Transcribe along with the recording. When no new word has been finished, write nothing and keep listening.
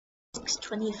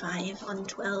6:25 on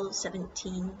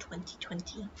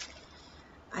 12/17/2020.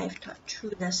 I've taught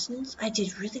 2 lessons. I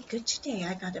did really good today.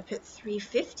 I got up at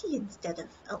 3:50 instead of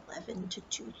 11 to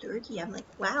 2:30. I'm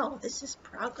like, wow, this is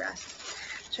progress.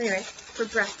 So anyway, for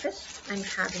breakfast, I'm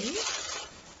having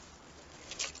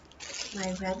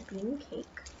my red bean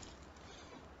cake.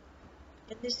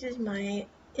 And this is my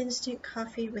instant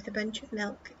coffee with a bunch of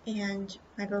milk and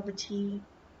my boba tea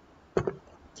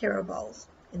taro balls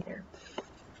in there.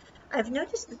 I've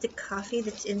noticed that the coffee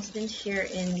that's instant here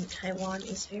in Taiwan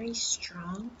is very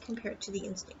strong compared to the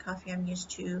instant coffee I'm used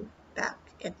to back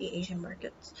at the Asian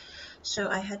markets. So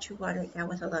I had to water it down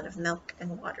with a lot of milk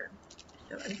and water.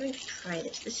 So I'm going to try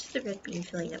this. This is the red bean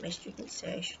filling that my students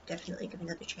say I should definitely give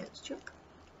another chance to.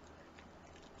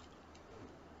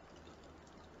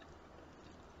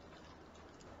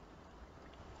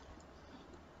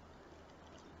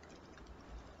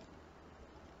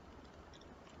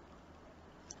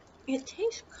 It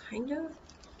tastes kind of,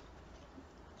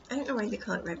 I don't know why they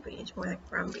call it red bean, it's more like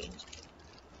brown beans.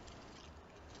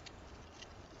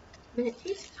 But it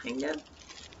tastes kind of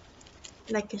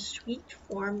like a sweet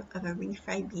form of a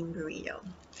refried bean burrito.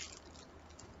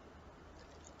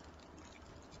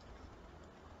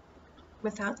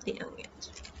 Without the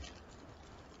onions.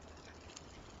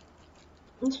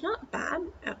 It's not bad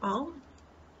at all,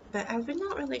 but I would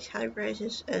not really categorize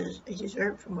this as a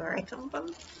dessert from where I come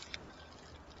from.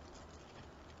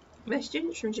 My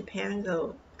students from Japan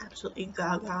go absolutely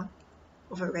gaga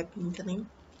over red bean filling.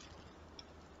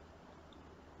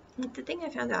 And the thing I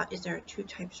found out is there are 2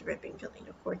 types of red bean filling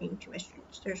according to my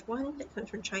students. There's one that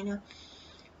comes from China,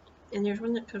 and there's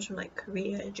one that comes from like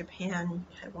Korea, Japan,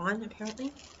 Taiwan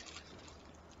apparently.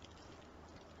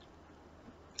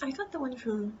 I got the one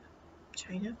from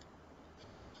China,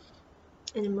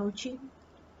 and the mochi,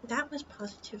 that was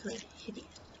positively hideous.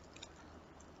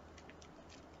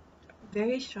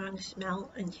 Very strong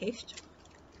smell and taste.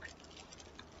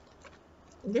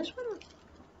 This one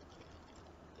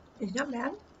is not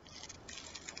bad.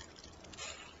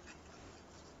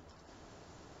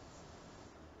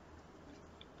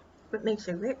 But makes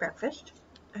a great breakfast.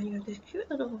 And you have this cute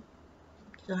little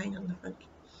design on the front.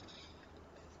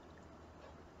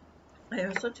 I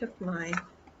also took my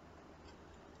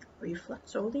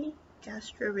Refluxoli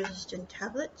gastro-resistant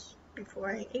tablets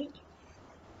before I ate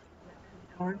an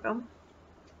hour ago.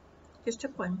 Just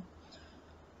took one.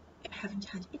 I haven't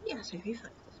had any acid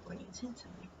reflux this morning since.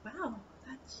 I'm like, wow,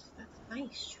 that's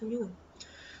nice. Who knew?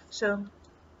 So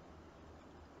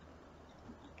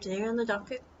today on the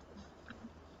docket,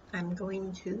 I'm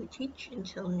going to teach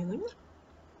until noon.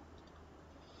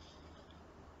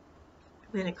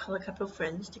 I'm going to call a couple of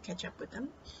friends to catch up with them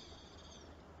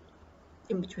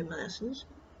in between my lessons.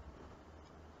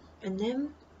 And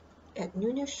then at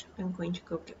noonish, I'm going to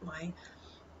go get my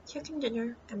chicken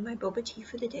dinner and my boba tea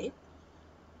for the day.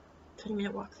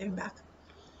 20-minute walk there and back.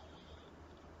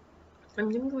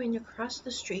 I'm then going across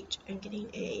the street and getting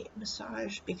a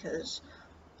massage because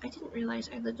I didn't realize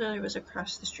I literally was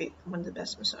across the street from one of the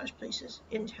best massage places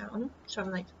in town. So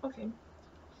I'm like, okay.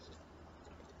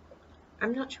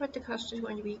 I'm not sure what the cost is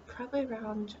going to be. Probably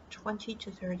around 20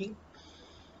 to 30.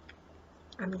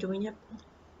 I'm doing it.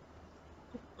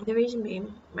 The reason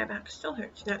being, my back still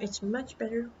hurts. Now, it's much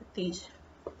better with these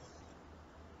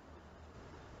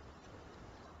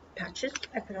patches.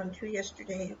 I put on 2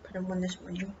 yesterday, I put on 1 this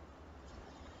morning.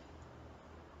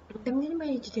 I'm getting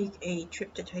ready to take a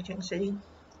trip to Taiwan City.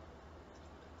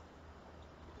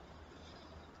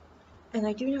 And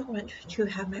I do not want to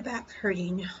have my back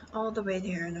hurting all the way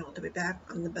there and all the way back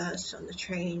on the bus, on the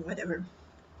train, whatever.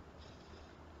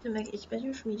 I'm like, it's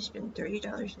better for me to spend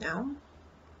 $30 now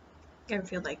and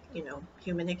feel like, you know,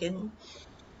 human again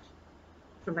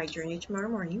for my journey tomorrow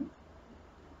morning.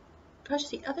 Plus,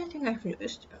 the other thing I've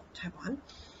noticed about Taiwan,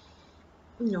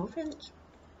 no offense,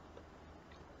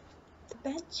 the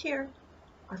beds here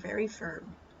are very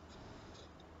firm,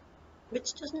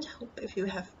 which doesn't help if you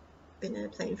have been in a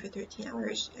plane for 13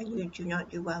 hours and you do not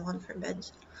do well on firm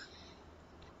beds.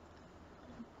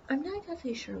 I'm not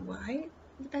exactly sure why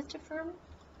the beds are firm.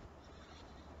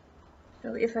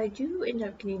 So if I do end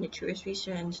up getting a tourist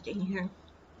visa and staying here,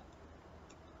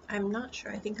 I'm not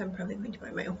sure. I think I'm probably going to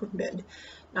buy my own bed,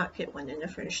 not get one in a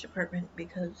furnished apartment,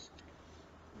 because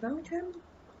long term,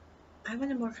 I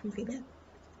want a more comfy bed.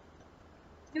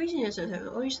 The reason is that I've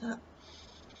always thought,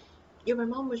 yeah, my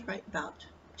mom was right about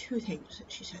 2 things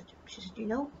that she said. She said, you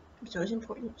know, it's always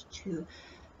important to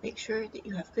make sure that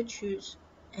you have good shoes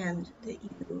and that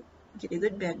you get a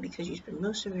good bed because you spend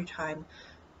most of your time,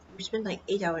 you spend like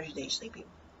 8 hours a day sleeping.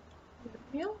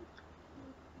 You know,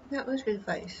 that was good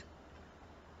advice.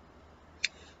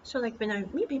 So like when I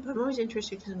meet people, I'm always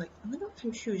interested because I'm like, I wonder what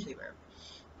kind of shoes they wear.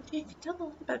 Okay, you can tell a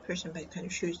lot about a person by the kind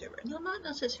of shoes they wear. And I'm not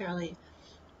necessarily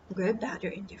good, bad, or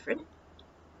indifferent.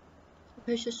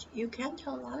 But it's just, you can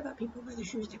tell a lot about people by the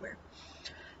shoes they wear.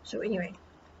 So anyway,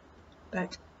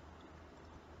 but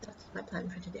that's my plan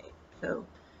for today. So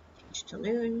teach till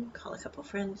noon, call a couple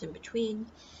friends in between.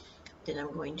 Then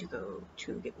I'm going to go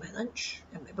to get my lunch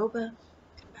and my boba,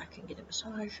 come back and get a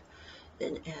massage.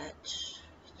 Then at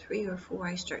 3 or 4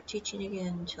 I start teaching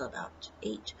again until about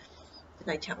 8.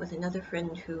 Then I chat with another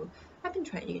friend who I've been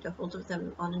trying to get a hold of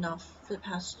them on and off for the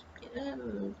past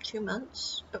 2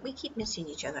 months, but we keep missing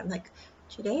each other. I'm like,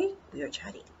 today we are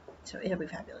chatting, so it'll be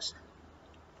fabulous.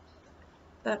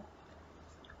 But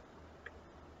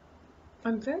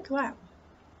I'm very glad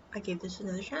I gave this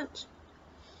another chance,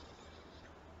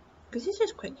 because this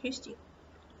is quite tasty.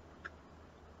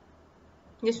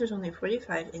 This was only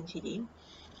 45 NTD,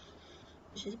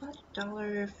 which is about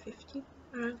 $1.50,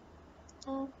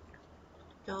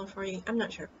 $1.40, I'm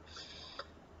not sure.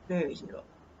 Very reasonable.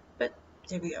 But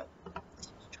there we go.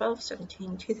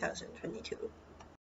 12/17/2022.